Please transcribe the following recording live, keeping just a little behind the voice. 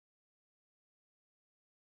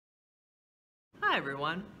Hi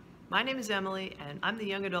everyone, my name is Emily and I'm the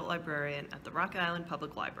Young Adult Librarian at the Rock Island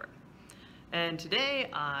Public Library. And today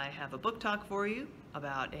I have a book talk for you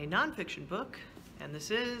about a nonfiction book, and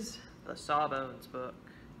this is the Sawbones book.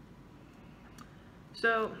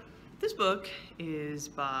 So this book is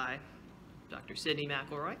by Dr. Sydney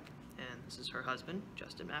McElroy, and this is her husband,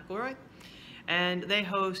 Justin McElroy. And they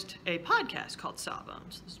host a podcast called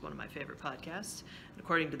Sawbones. This is one of my favorite podcasts. And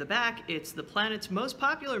according to the back, it's the planet's most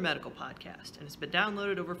popular medical podcast, and it's been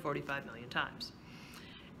downloaded over 45 million times.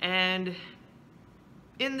 And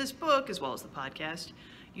in this book, as well as the podcast,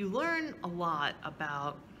 you learn a lot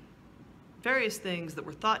about various things that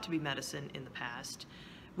were thought to be medicine in the past,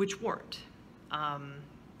 which weren't.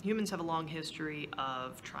 Humans have a long history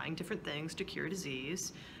of trying different things to cure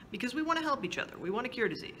disease because we want to help each other. We want to cure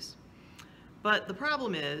disease. But the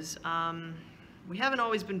problem is, we haven't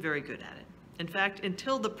always been very good at it. In fact,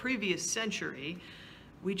 until the previous century,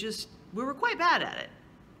 we were quite bad at it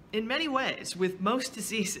in many ways with most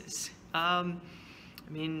diseases.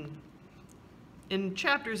 In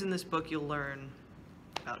chapters in this book, you'll learn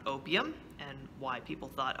about opium and why people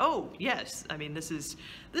thought, oh, yes, this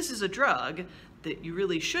is a drug that you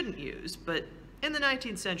really shouldn't use. But in the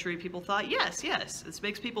 19th century, people thought, yes, this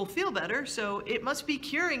makes people feel better, so it must be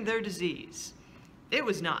curing their disease. It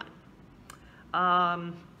was not.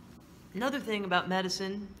 Another thing about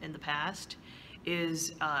medicine in the past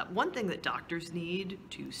is one thing that doctors need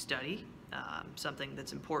to study, something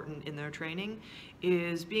that's important in their training,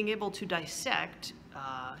 is being able to dissect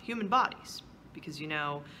human bodies. Because,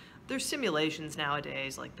 there's simulations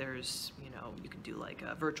nowadays, like there's, you can do like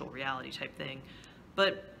a virtual reality type thing,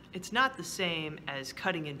 but it's not the same as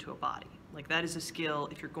cutting into a body. Like that is a skill,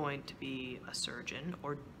 if you're going to be a surgeon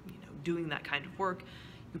or doing that kind of work,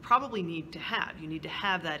 you probably need to have. You need to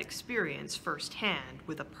have that experience firsthand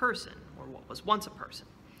with a person, or what was once a person.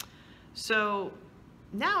 So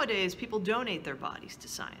nowadays people donate their bodies to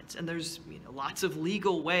science, and there's lots of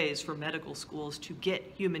legal ways for medical schools to get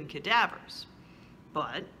human cadavers.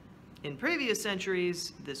 But in previous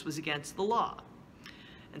centuries, this was against the law.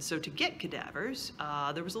 And so to get cadavers,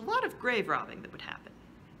 there was a lot of grave robbing that would happen.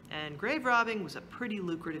 And grave robbing was a pretty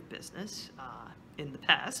lucrative business in the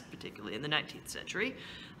past, particularly in the 19th century.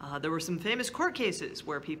 There were some famous court cases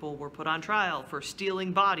where people were put on trial for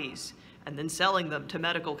stealing bodies and then selling them to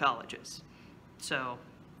medical colleges. So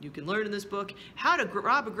you can learn in this book how to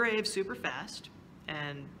rob a grave super fast,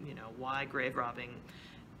 and why grave robbing,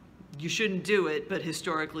 you shouldn't do it, but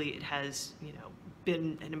historically it has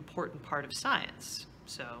been an important part of science.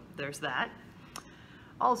 So there's that.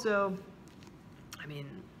 Also,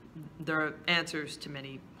 there are answers to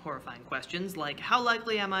many horrifying questions, like how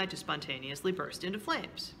likely am I to spontaneously burst into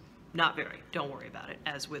flames? Not very. Don't worry about it.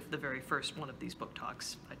 As with the very first one of these book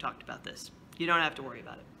talks, I talked about this. You don't have to worry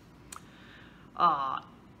about it.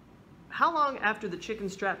 How long after the chicken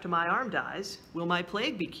strapped to my arm dies will my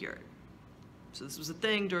plague be cured? So this was a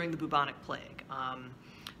thing during the bubonic plague.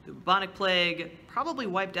 The bubonic plague probably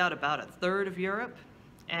wiped out about a third of Europe,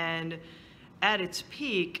 and at its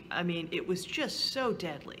peak, it was just so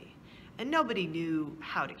deadly. And nobody knew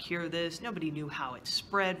how to cure this. Nobody knew how it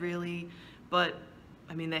spread, really. But,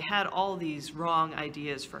 they had all these wrong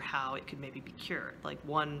ideas for how it could maybe be cured. Like,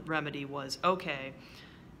 one remedy was, okay,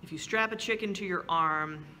 if you strap a chicken to your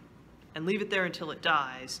arm and leave it there until it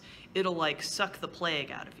dies, it'll, like, suck the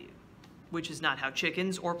plague out of you, which is not how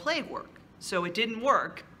chickens or plague work. So it didn't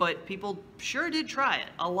work, but people sure did try it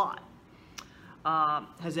a lot.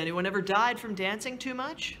 Has anyone ever died from dancing too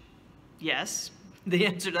much? Yes. The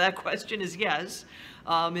answer to that question is yes.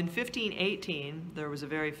 In 1518, there was a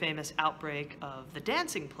very famous outbreak of the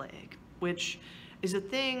dancing plague, which is a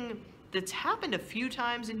thing that's happened a few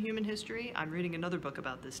times in human history. I'm reading another book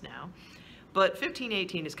about this now. But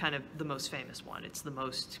 1518 is kind of the most famous one. It's the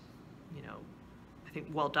most, I think,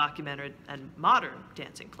 well-documented and modern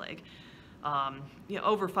dancing plague.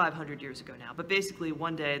 Over 500 years ago now. But basically,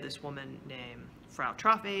 one day, this woman named Frau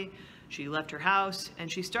Trophy, she left her house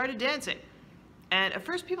and she started dancing. And at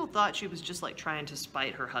first people thought she was just like trying to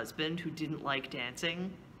spite her husband, who didn't like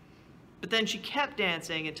dancing. But then she kept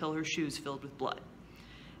dancing until her shoes filled with blood.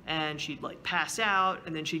 And she'd like pass out,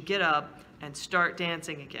 and then she'd get up and start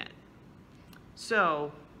dancing again.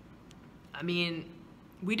 So,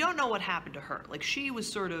 we don't know what happened to her. Like, she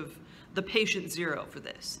was sort of the patient zero for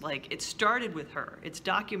this. Like, it started with her. It's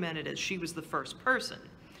documented as she was the first person.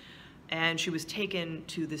 And she was taken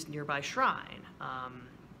to this nearby shrine.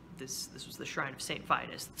 This was the shrine of St.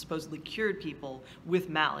 Vitus that supposedly cured people with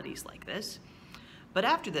maladies like this. But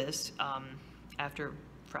after this, after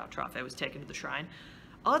Frau Trophy was taken to the shrine,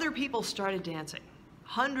 other people started dancing.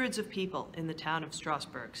 Hundreds of people in the town of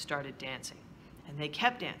Strasbourg started dancing. and they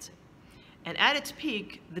kept dancing. And at its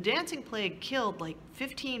peak, the dancing plague killed like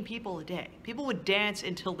 15 people a day. People would dance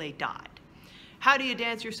until they died. How do you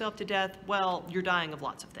dance yourself to death? Well, you're dying of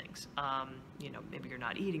lots of things. Maybe you're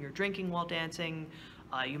not eating or drinking while dancing.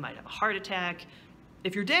 You might have a heart attack.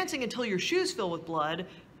 If you're dancing until your shoes fill with blood,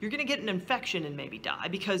 you're gonna get an infection and maybe die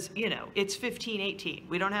because, it's 1518.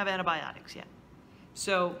 We don't have antibiotics yet.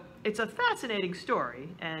 So it's a fascinating story,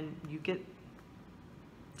 and you get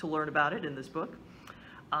to learn about it in this book.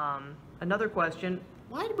 Another question,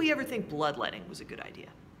 why did we ever think bloodletting was a good idea?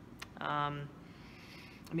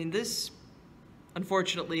 This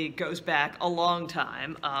unfortunately goes back a long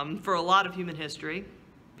time. For a lot of human history,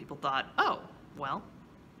 people thought, oh, well,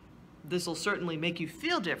 this will certainly make you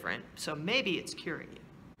feel different, so maybe it's curing you.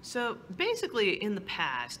 So basically, in the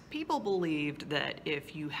past, people believed that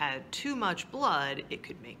if you had too much blood, it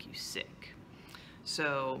could make you sick.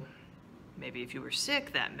 So maybe if you were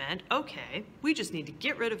sick, that meant, okay, we just need to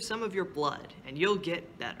get rid of some of your blood and you'll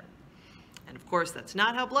get better. And of course, that's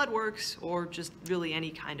not how blood works, or just really any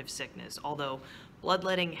kind of sickness, although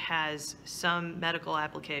bloodletting has some medical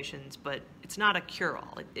applications, but it's not a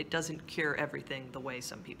cure-all. It doesn't cure everything the way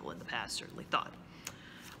some people in the past certainly thought.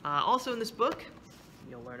 Also in this book,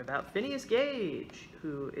 you'll learn about Phineas Gage,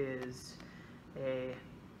 who is a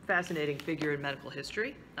fascinating figure in medical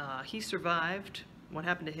history. He survived. What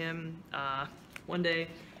happened to him? One day,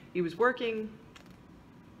 he was working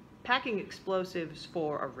packing explosives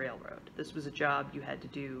for a railroad. This was a job you had to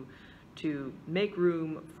do to make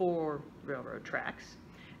room for railroad tracks,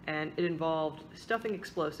 and it involved stuffing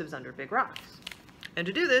explosives under big rocks. And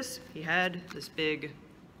to do this, he had this big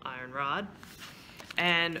iron rod,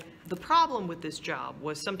 and the problem with this job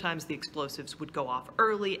was sometimes the explosives would go off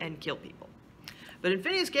early and kill people. But in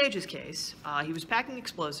Phineas Gage's case, he was packing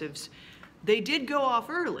explosives. They did go off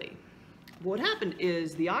early. What happened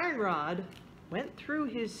is the iron rod went through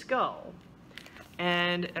his skull,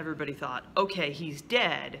 and everybody thought, okay, he's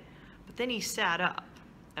dead. But then he sat up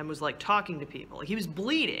and was like talking to people. He was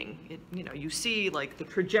bleeding. You see like the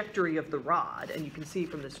trajectory of the rod, and you can see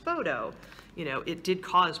from this photo, it did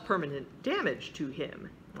cause permanent damage to him.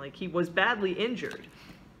 Like, he was badly injured,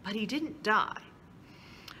 but he didn't die.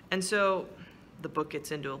 And so the book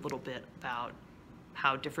gets into a little bit about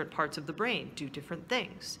how different parts of the brain do different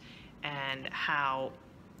things, and how,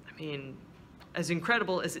 as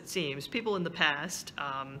incredible as it seems, people in the past,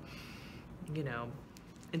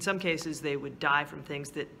 in some cases they would die from things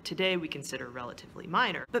that today we consider relatively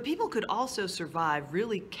minor. But people could also survive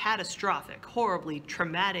really catastrophic, horribly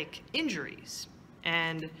traumatic injuries.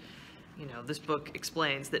 And, this book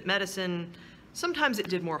explains that medicine, sometimes it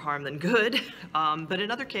did more harm than good, but in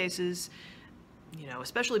other cases,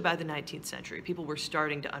 especially by the 19th century, people were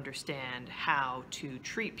starting to understand how to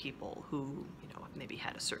treat people who, maybe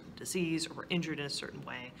had a certain disease or were injured in a certain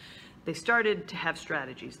way. They started to have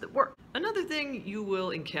strategies that worked. Another thing you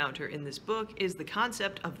will encounter in this book is the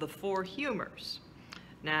concept of the four humors.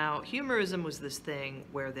 Now, humorism was this thing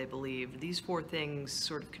where they believed these four things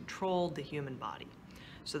sort of controlled the human body.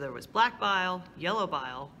 So there was black bile, yellow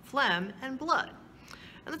bile, phlegm, and blood.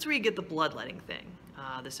 And that's where you get the bloodletting thing.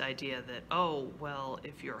 This idea that, oh, well,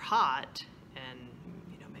 if you're hot and,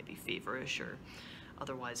 maybe feverish or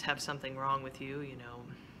otherwise have something wrong with you,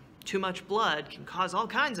 too much blood can cause all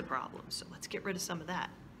kinds of problems, so let's get rid of some of that.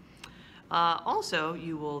 Also,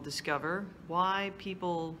 you will discover why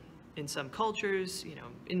people in some cultures,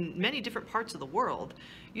 in many different parts of the world,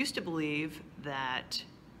 used to believe that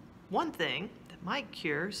one thing that might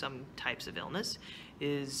cure some types of illness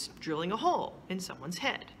is drilling a hole in someone's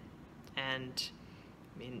head. And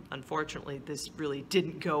unfortunately, this really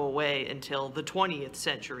didn't go away until the 20th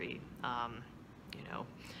century.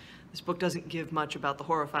 This book doesn't give much about the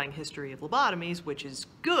horrifying history of lobotomies, which is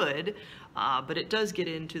good, but it does get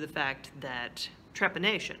into the fact that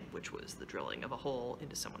trepanation, which was the drilling of a hole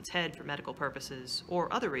into someone's head for medical purposes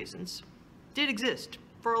or other reasons, did exist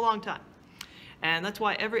for a long time. And that's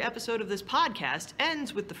why every episode of this podcast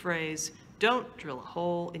ends with the phrase, "Don't drill a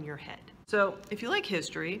hole in your head." So if you like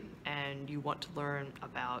history and you want to learn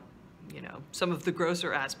about, some of the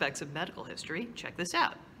grosser aspects of medical history, check this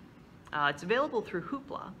out. It's available through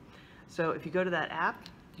Hoopla. So if you go to that app,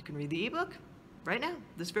 you can read the ebook right now,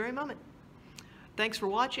 this very moment. Thanks for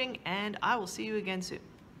watching, and I will see you again soon.